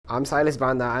I'm Silas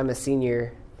Banda. I'm a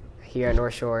senior here at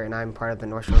North Shore, and I'm part of the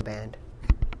North Shore Band.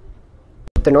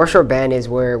 The North Shore Band is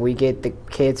where we get the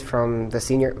kids from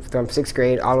sixth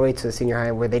grade all the way to the senior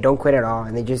high, where they don't quit at all,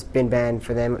 and they just been band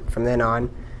for them from then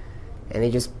on. And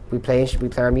we play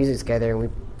our music together, and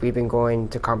we've been going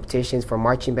to competitions for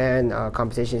marching band,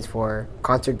 competitions for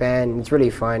concert band. It's really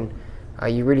fun.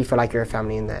 You really feel like you're a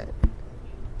family in that.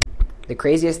 The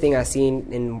craziest thing I've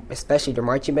seen, in especially the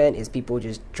marching band, is people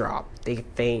just drop. They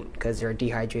faint because they're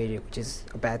dehydrated, which is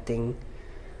a bad thing.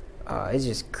 It's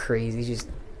just crazy. Just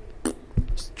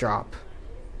drop.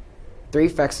 3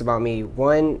 facts about me.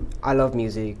 1, I love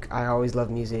music. I always love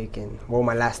music, and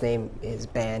my last name is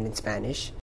band in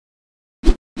Spanish.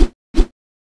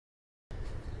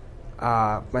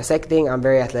 My second thing, I'm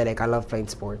very athletic. I love playing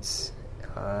sports.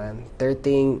 Third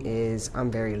thing is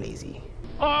I'm very lazy.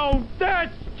 Oh,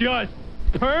 that's just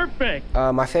perfect!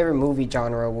 My favorite movie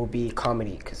genre will be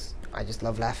comedy, because I just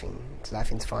love laughing.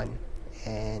 Laughing's fun,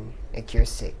 and it cures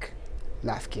sick.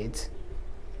 Laugh, kids.